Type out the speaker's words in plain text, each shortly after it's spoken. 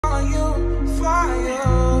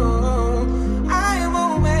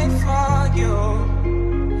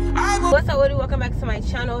what do? Welcome back to my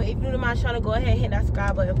channel. If you're new to my channel, go ahead and hit that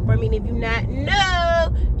subscribe button for me. And if you not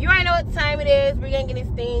know, you already know what time it is. We're gonna get this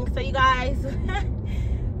thing. So you guys,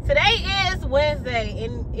 today is Wednesday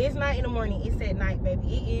and it's not in the morning, it's at night, baby.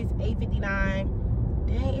 It is 8:59.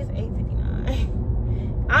 Dang, it's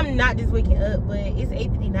 8:59. I'm not just waking up, but it's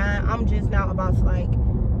 8:59. I'm just now about to like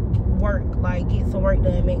work, like get some work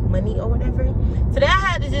done, make money or whatever. Today I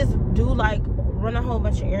had to just do like run a whole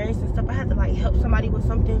bunch of errands and stuff. I had to like help somebody with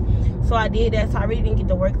something, so I did that. So I really didn't get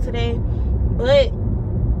to work today, but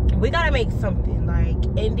we gotta make something like.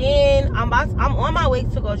 And then I'm on my way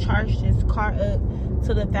to go charge this car up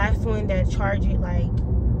to the fast one that charge it like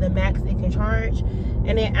the max it can charge.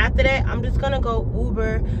 And then after that, I'm just gonna go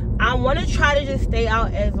Uber. I want to try to just stay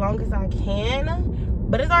out as long as I can,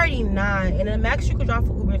 but it's already 9 and the max you could drive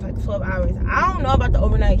for Uber is like 12 hours. I don't know about the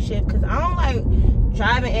overnight shift because I don't like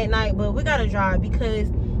driving at night, but we gotta drive because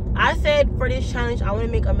I said for this challenge I want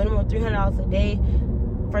to make a minimum of $300 a day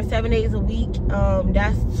for 7 days a week.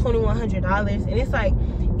 That's $2,100, and it's like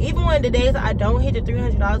even when the days I don't hit the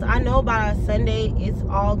 $300, I know by Sunday it's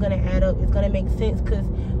all gonna add up. It's gonna make sense because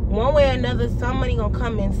one way or another some money gonna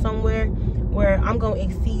come in somewhere where I'm gonna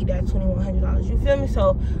exceed that $2,100. You feel me? So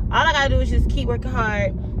all I gotta do is just keep working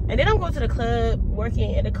hard, and then I'm going to the club,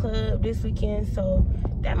 working at the club this weekend, so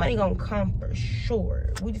that money gonna come for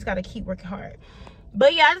sure. We just gotta keep working hard.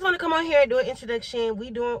 But yeah, I just want to come on here and do an introduction.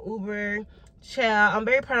 We doing Uber. Child, I'm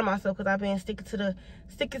very proud of myself because I've been sticking to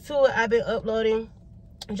it. I've been uploading,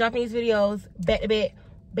 dropping these videos back to back.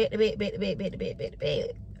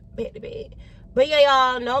 But yeah,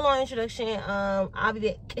 y'all, no long introduction. I'll be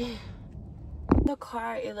back. The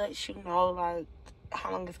car, it lets you know like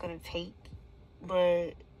how long it's gonna take,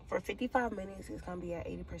 but for 55 minutes it's gonna be at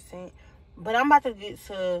 80%. But I'm about to get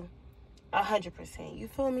to 100%. You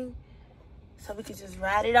feel me? So we can just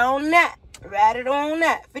ride it on that.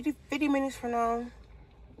 50 minutes from now,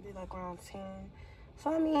 it'll be like around 10.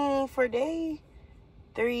 So I mean, for day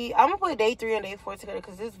 3, I'm gonna put day 3 and day 4 together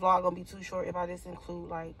because this vlog gonna be too short if I just include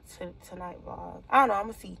like tonight vlog. I don't know, I'm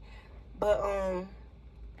gonna see. But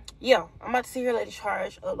yeah, I'm about to sit here, let it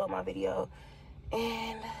charge, upload my video,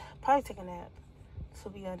 and probably take a nap. To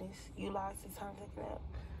be honest, utilize this time to take a nap.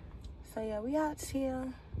 So yeah, we out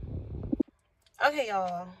here. Okay,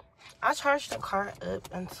 y'all. I charged the car up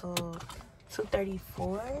until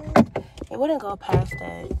 2:34. It wouldn't go past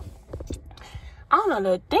that. I don't know,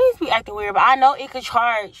 the things be acting weird, but I know it could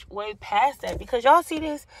charge way past that because y'all see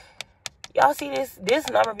this. Y'all see this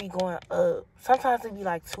number be going up. Sometimes it be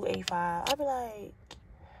like 285. I'll be like,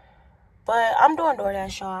 but I'm doing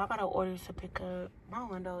Doordash, y'all. I gotta order to pick up. My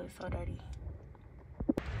window is so dirty.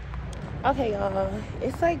 Okay, y'all.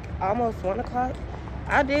 It's like almost 1 o'clock.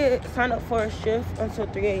 I did sign up for a shift until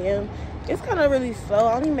 3 a.m. It's kind of really slow.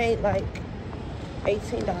 I only made like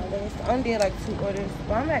 $18. I only did like 2 orders.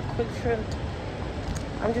 But I'm at Quick Trip.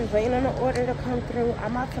 I'm just waiting on the order to come through.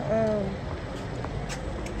 I'm about to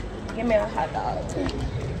give me a hot dog,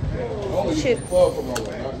 chips,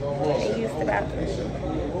 and use the bathroom.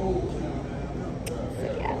 So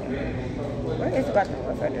yeah, where is the bathroom?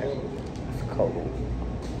 What's right there? It's cold.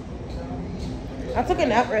 I took a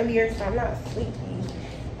nap earlier, so I'm not sleepy.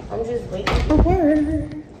 I'm just waiting for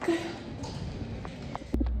work.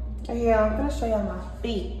 Yeah, I'm gonna show y'all my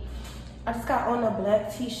feet. I just got on a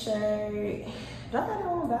black t-shirt. Do I have it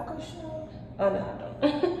on back or show? Oh no, I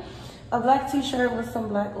don't. A black t-shirt with some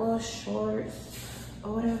black little shorts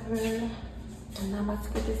or whatever. And I'm about to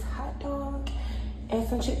get this hot dog and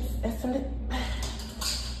some chips and some dip.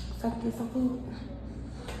 So I can get some food.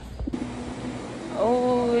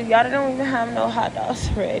 Oh, y'all don't even have no hot dogs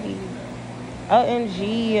ready.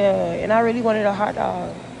 OMG, and I really wanted a hot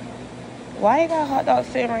dog. Why you got hot dogs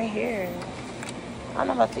sitting right here? I'm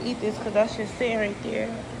not about to eat this because that's just sitting right there.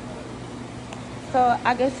 So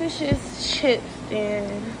I guess it's just chips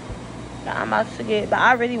then that I'm about to get. But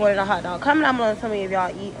I really wanted a hot dog. Comment down below and tell me if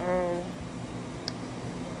y'all eat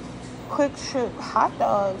Quick Trip hot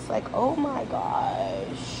dogs. Like, oh my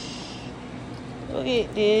gosh. Look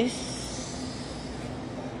at this.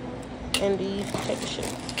 And these type of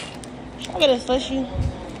shit. Should I get a slushie?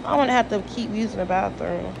 I don't want to have to keep using the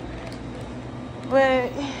bathroom.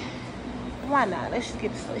 But why not? Let's just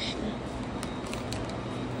get a slushie.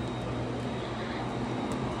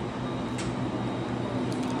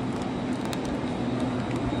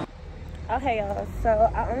 Okay, y'all. So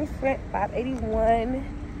I only spent $5.81.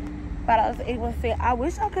 $5.81. I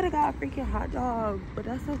wish I could have got a freaking hot dog, but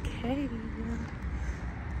that's okay.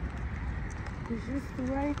 It's just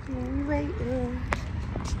working, waiting.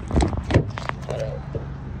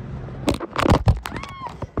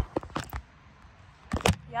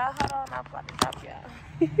 Y'all, hold on, I'm about to drop y'all.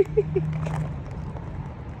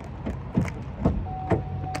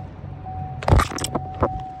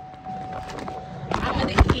 I'm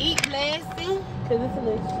gonna keep blasting because it's a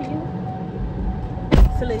little chill.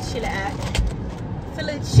 It's a little chilly out. It's a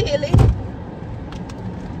little chilly.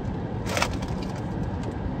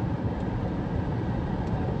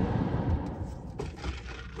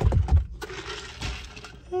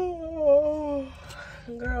 Oh,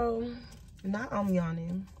 girl, now I'm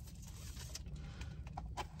yawning.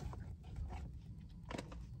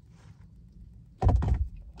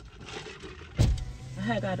 I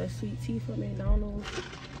had got a sweet tea from McDonald's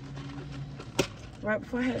right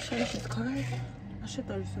before I had to change this car. I should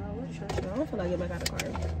throw this out. What trash? I don't feel like getting back out of the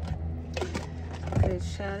car.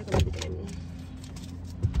 Cause child, gonna be damn me.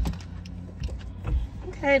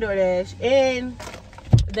 Okay, Doordash. And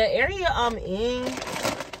the area I'm in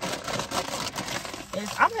is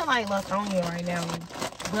I'm in like Lithonia right now,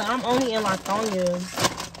 but I'm only in Lithonia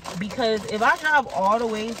because if I drive all the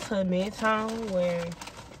way to Midtown where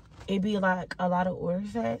it be like a lot of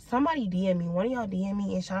orders at, somebody DM me. One of y'all DM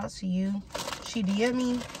me, and shout out to you. She DM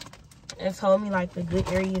me and told me like the good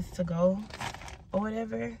areas to go or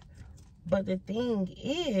whatever. But the thing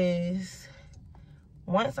is,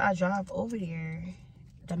 once I drive over there,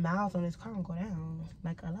 the miles on this car will go down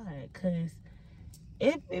like a lot, cause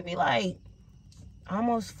it be like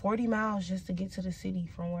almost 40 miles just to get to the city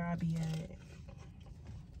from where I be at.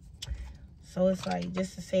 So it's like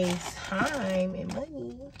just to save time and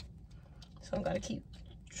money. So I gotta keep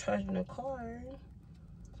charging the car.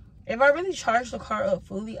 If I really charge the car up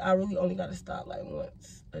fully, I really only gotta stop like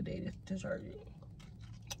once a day to charge it.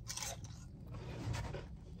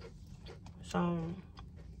 So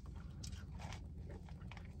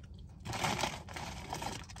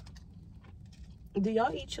do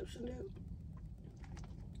y'all eat chips and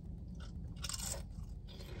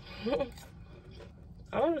dip?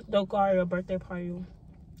 I want to throw Kari a birthday party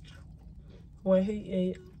when he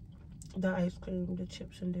ate the ice cream, the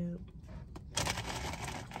chips and dip.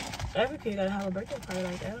 Every kid gotta have a birthday party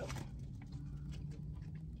like that.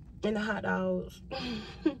 And the hot dogs.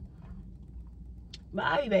 But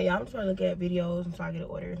I'll be back, y'all. I'm trying to look at videos until I get an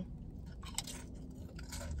order.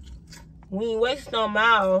 We ain't wasting no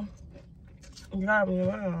mile. You got me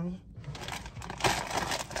around.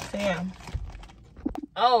 So yeah.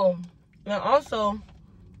 Oh, and also,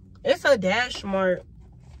 it's a Dash Mart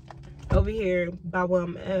over here by where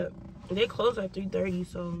I'm at. They close at 3:30,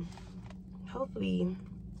 so hopefully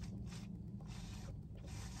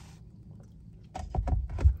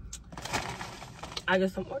I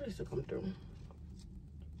get some orders to come through.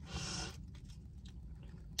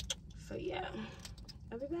 So yeah,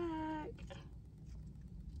 I'll be back.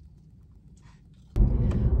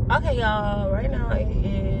 Okay, y'all, right now it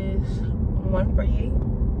is 1:48.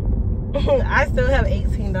 I still have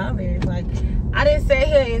 $18. Like, I didn't sit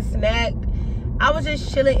here and snack. I was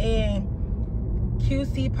just chilling in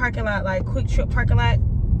QC parking lot, like Quick Trip parking lot.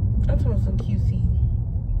 I'm talking about some QC.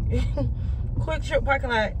 Quick Trip parking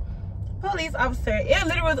lot. Police officer. It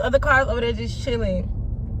literally was other cars over there just chilling.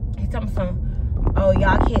 He told me something. Oh,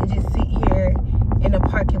 y'all can't just sit here in the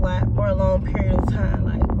parking lot for a long period of time.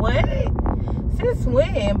 Like, what? Since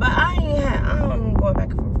when? But I don't go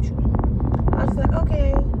back and forth with you. I was like,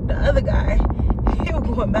 okay. The other guy, he was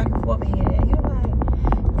going back and forth here. He was like,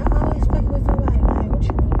 y'all always fucking with somebody. Like, what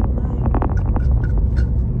you mean? Like,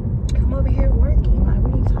 I'm over here working. Like,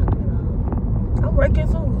 what are you talking about? I'm working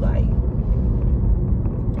too. Like,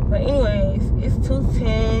 but anyways, it's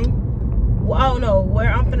 2:10. Well, I don't know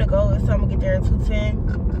where I'm finna go. So I'm gonna get there at 2:10.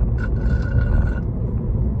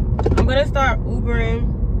 I'm gonna start Ubering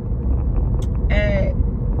at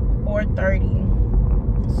 4:30.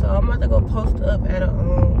 So I'm about to go post up at a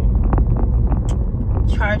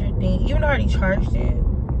charger thing. Even though I already charged it,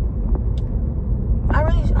 I'm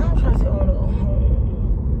trying to say I want to go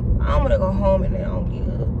home. I don't want to go home and then I don't get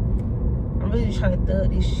up. I'm really just trying to thug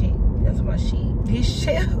this shit. That's my shit. This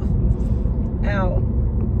shit out.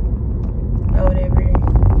 Or whatever.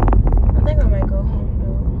 I think I might go home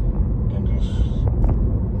though and just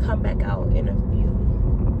come back out in a few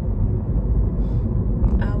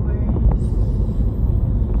hours.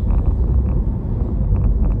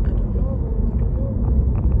 I don't know.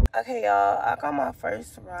 Okay, y'all. I got my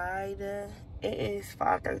first ride. It is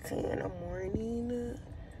 5:13 in the morning.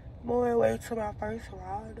 I'm on my way to my first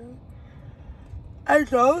ride. I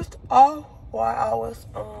dozed off while I was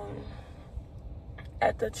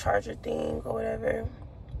at the charger thing or whatever.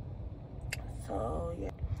 So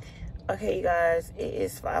yeah. Okay, you guys, it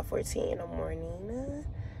is 5:14 in the morning.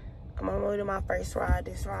 I'm on my way to my first ride.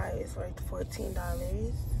 This ride is worth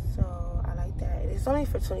 $14, so I like that. It's only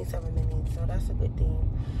for 27 minutes, so that's a good thing.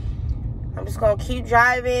 I'm just gonna keep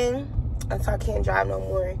driving until I can't drive no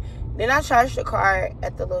more. Then I charge the car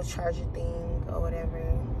at the little charger thing or whatever.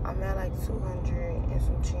 I'm at like 200 and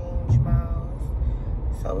some change miles,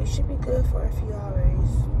 so we should be good for a few hours.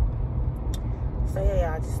 So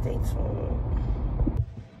yeah, y'all, just stay tuned.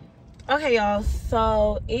 Okay, y'all,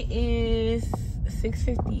 so it is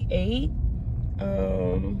 6:58.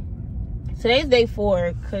 Today's day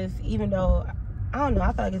 4, because even though, I don't know,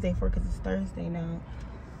 I feel like it's day 4 because it's Thursday now.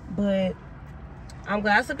 But I'm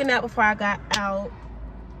glad I took a nap before I got out,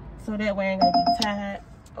 so that way I ain't gonna be tired.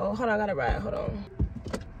 Oh, hold on, I gotta ride, hold on.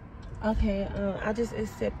 Okay, I just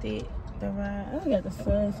accepted the ride. I got the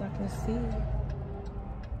sun so I can see.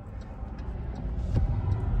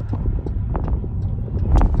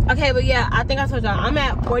 Okay, but yeah, I think I told y'all I'm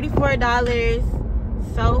at $44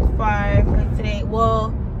 so far for today.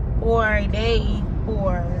 Well, for day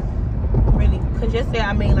 4, really, because yesterday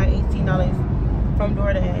I made like $18 from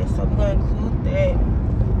Doordash, so we're gonna include that.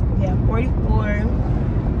 Yeah, 44.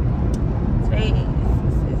 Today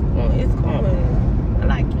it's going. I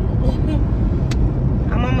like it.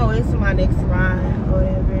 I'm on my way to my next ride or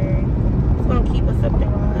whatever. It's gonna keep us up there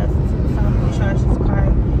while I charge this car.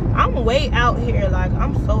 I'm way out here, like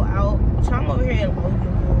I'm so out. I'm over here in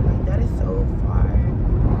Loganville, like that is so far.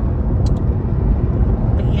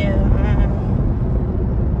 But yeah,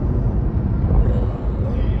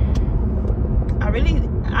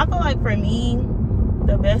 I feel like for me,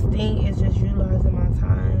 the best thing is just utilizing my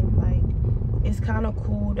time. Like, it's kind of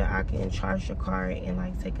cool that I can charge the car and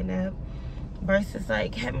like take a nap versus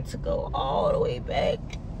like having to go all the way back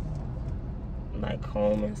like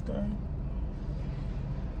home and stuff.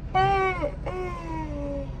 I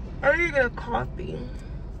need to get a coffee.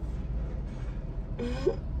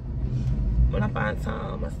 When I find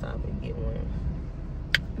time, I'm gonna stop and get one.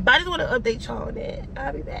 But I just want to update y'all on that.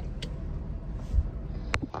 I'll be back.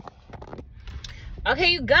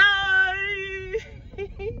 Okay, you guys.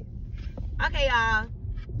 Okay, y'all.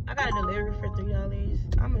 I got a delivery for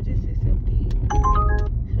 $3. I'ma just accept it.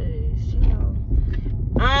 Cause you know.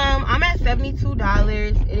 I'm at $72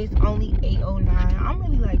 and it's only $8.09. I'm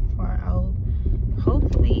really like far out.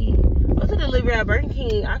 Hopefully, what's the delivery at Burger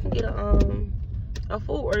King? I can get a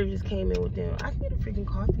food order just came in with them. I can get a freaking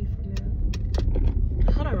coffee from them.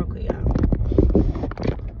 Hold on real quick, y'all.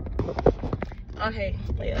 Okay,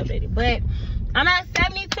 yeah, updated. But I'm at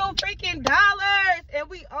 $72 freaking dollars and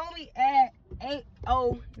we only at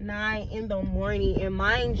 8:09 in the morning. And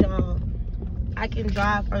mind y'all, I can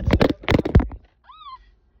drive for 12 hours.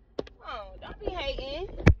 Oh, don't be hating.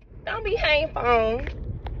 Don't be hating, phone.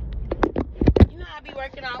 You know I be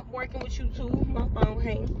working with you too. My phone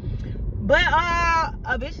hang. But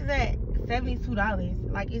a bitch is at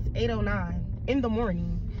 $72. Like it's 8:09 in the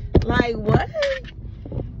morning. Like what?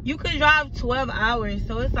 You could drive 12 hours.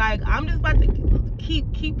 So it's like I'm just about to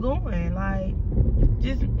keep going. Like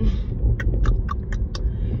just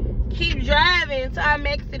keep driving until I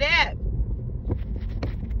max it up.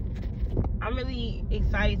 I'm really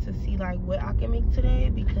excited to see like what I can make today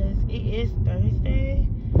because it is Thursday.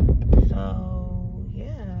 So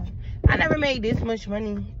yeah, I never made this much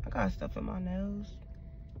money. I got stuff in my nose.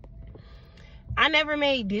 I never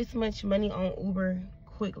made this much money on Uber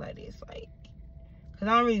quick like this, like, cause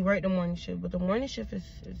I don't really work the morning shift, but the morning shift is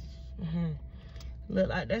look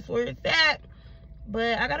like that's where it's at.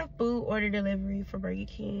 But I got a food order delivery for Burger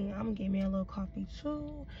King. I'm gonna get me a little coffee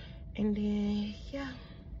too, and then yeah.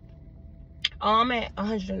 Oh, I'm at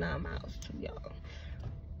 109 miles too, y'all.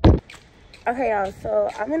 Okay, y'all, so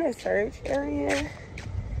I'm in a search area.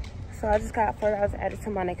 So I just got $4 added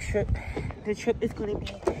to my next trip. The trip is gonna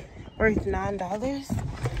be worth $9.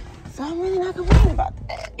 So I'm really not complaining about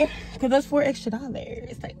that. Cause that's $4 extra.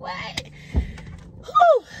 It's like, what?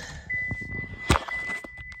 Whew.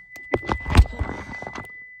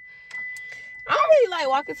 I don't really like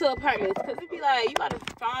walking to apartments because it be like, you gotta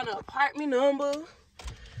find an apartment number.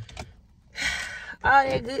 All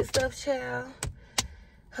that good stuff, child.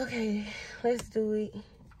 Okay, let's do it.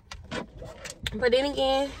 But then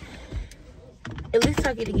again, at least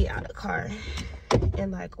I get to get out of the car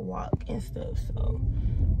and like walk and stuff. So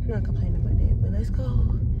I'm not complaining about that. But let's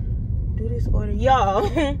go do this order. Y'all,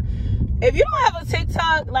 if you don't have a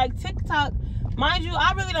TikTok, like TikTok, mind you,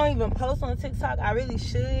 I really don't even post on TikTok. I really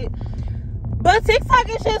should. But TikTok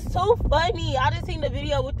is just too funny. I just seen the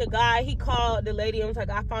video with the guy. He called the lady and was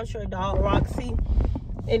like, I found your dog, Roxy.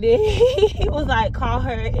 And then he was like, call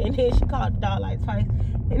her. And then she called the dog like twice.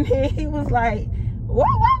 And then he was like, what?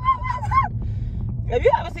 If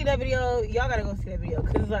you haven't seen that video, y'all gotta go see that video.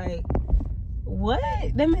 Cause like, what?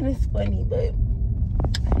 That man is funny. But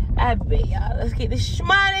I bet y'all. Let's get this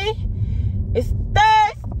money. It's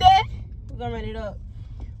Thursday. We're gonna run it up.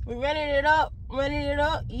 We're running it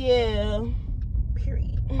up. Yeah.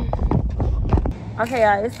 Period. Okay,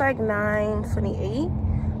 y'all. It's like 9:28.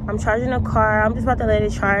 I'm charging the car. I'm just about to let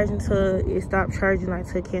it charge until it stops charging, like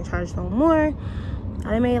till it can't charge no more.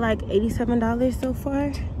 I made like $87 so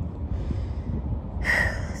far.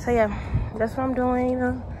 So yeah, that's what I'm doing.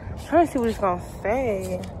 I'm trying to see what it's gonna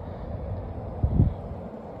say.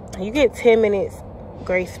 You get 10 minutes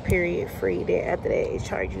grace period free. Then after that, it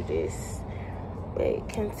charge you this. But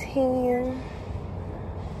continue.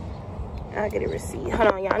 I'll get a receipt.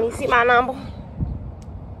 Hold on, y'all need to see my number.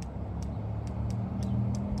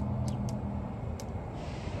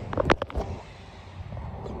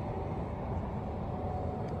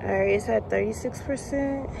 Alright, it's at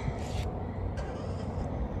 36%.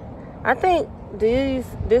 I think this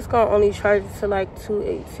gonna only charge it to like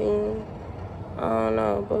 $218. I don't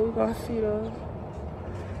know, but we're gonna see though.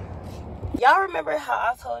 Y'all remember how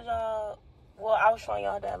I told y'all, well, I was showing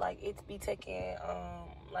y'all that like it be taking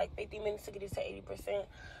like 50 minutes to get it to 80%.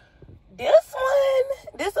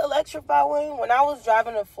 This electrified one, when I was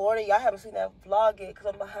driving to Florida, y'all haven't seen that vlog yet because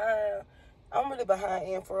I'm behind. I'm really behind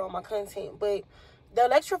in for all my content, but the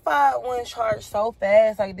electrified one charged so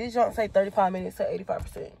fast. Like this don't say 35 minutes to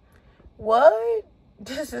 85%. What?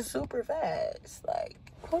 This is super fast. Like,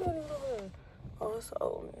 hold on. Oh, it's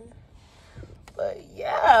old, man. But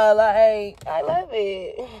yeah, like, I love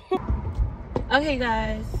it. Okay,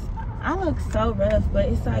 guys. I look so rough, but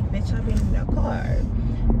it's like, bitch, I've been in the car.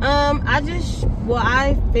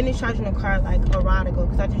 I finished charging the car like a while ago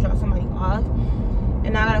because I just dropped somebody off.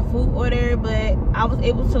 And I got a food order, but I was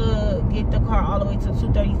able to get the car all the way to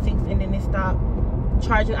 236 and then it stopped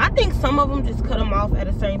charging. I think some of them just cut them off at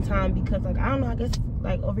a certain time because, like, I don't know, I guess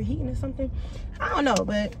like overheating or something. I don't know,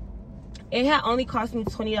 but it had only cost me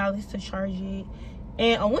 $20 to charge it.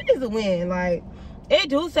 And a win is a win. Like, it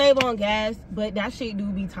do save on gas, but that shit do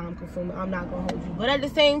be time consuming. I'm not gonna hold you. But at the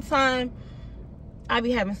same time, I be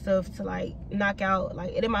having stuff to like knock out,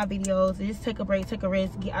 like edit my videos, and just take a break, take a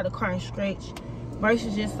rest, get out of the car and stretch.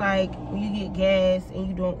 Versus just like when you get gas and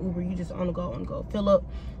you doing Uber, you just on the go, fill up,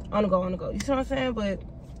 on the go. You see what I'm saying? But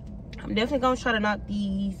I'm definitely gonna try to knock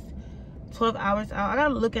these 12 hours out. I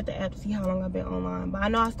gotta look at the app to see how long I've been online, but I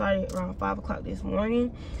know I started around 5 o'clock this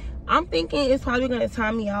morning. I'm thinking it's probably gonna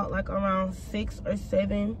time me out like around 6 or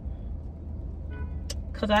 7,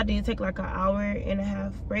 because I did take like an hour and a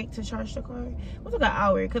half break to charge the car. It was like an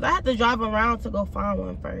hour because I had to drive around to go find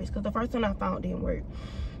one first, because the first one I found didn't work.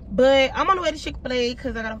 But I'm on the way to Chick-fil-A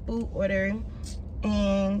because I got a food order.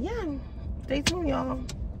 And yeah, stay tuned, y'all.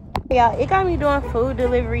 Yeah, it got me doing food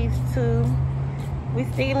deliveries too. We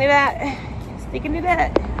sticking to that.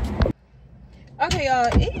 Okay, y'all,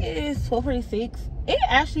 it is 12:46. It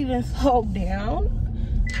actually done slowed down.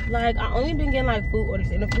 Like, I only been getting like food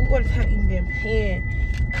orders, and the food orders haven't even been paying.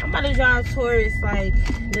 I'm about to drive towards like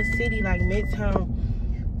the city, like Midtown,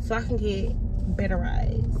 so I can get better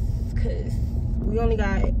rides, because we only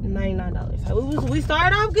got $99. So we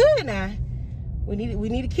started off good now. We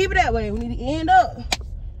need to keep it that way. We need to end up.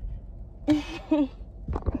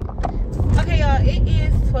 Okay, y'all, it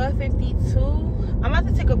is 12:52. I'm about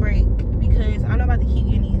to take a break because I'm about to keep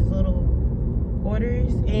getting these little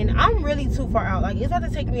orders, and I'm really too far out. Like, it's about to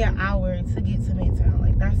take me an hour to get to Midtown.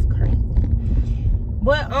 Like, that's crazy.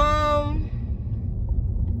 But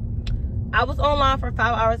I was online for 5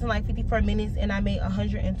 hours and like 54 minutes, and I made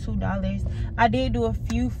 $102. I did do a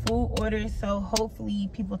few food orders, so hopefully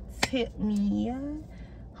people tip me.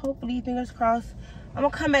 Hopefully, fingers crossed. I'm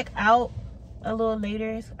gonna come back out a little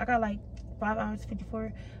later. I got like 5 hours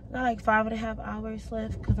 54. I got like 5.5 hours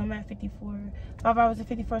left because I'm at 54. 5 hours and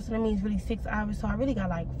 54, so that means really 6 hours. So I really got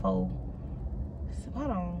like 4. So,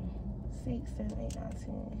 hold on. 6, 7, 8, 9,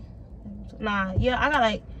 10. 11, 12. Nah, yeah, I got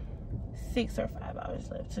like 6 or 5 hours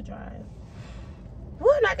left to drive.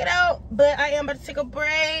 We'll knock it out, but I am about to take a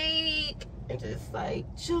break and just like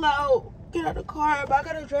chill out, get out of the car. But I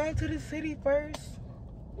gotta drive to the city first,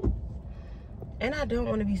 and I don't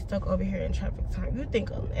want to be stuck over here in traffic time. You think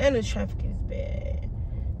Atlanta traffic is bad,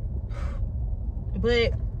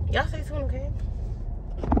 but y'all stay tuned, okay?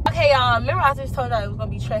 Okay, y'all, remember I just told y'all it was gonna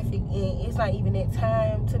be traffic, and it's not even that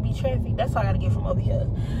time to be traffic. That's all I gotta get from over here.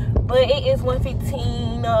 But it is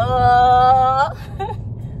 1:15.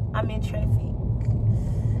 I'm in traffic.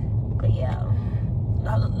 But yeah,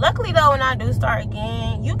 luckily though, when I do start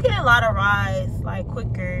again, you get a lot of rides like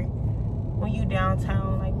quicker when you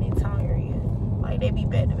downtown, like Midtown area. Like, they be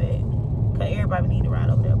back to back, cause everybody need to ride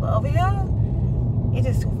over there. But over here, it's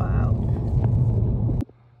just too far out.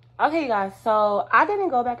 Okay, guys, so I didn't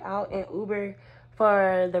go back out in Uber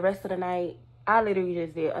for the rest of the night. I literally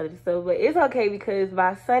just did other stuff, but it's okay because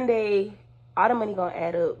by Sunday, all the money gonna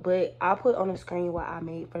add up. But I'll put on the screen what I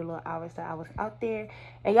made for the little hours that I was out there.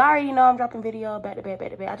 And y'all already know I'm dropping video back to back,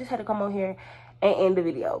 back to back. I just had to come on here and end the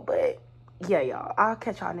video. But yeah, y'all, I'll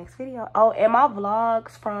catch y'all next video. Oh, and my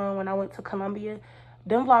vlogs from when I went to Colombia,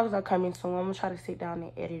 them vlogs are coming soon. I'm gonna try to sit down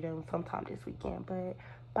and edit them sometime this weekend. But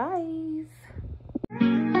bye.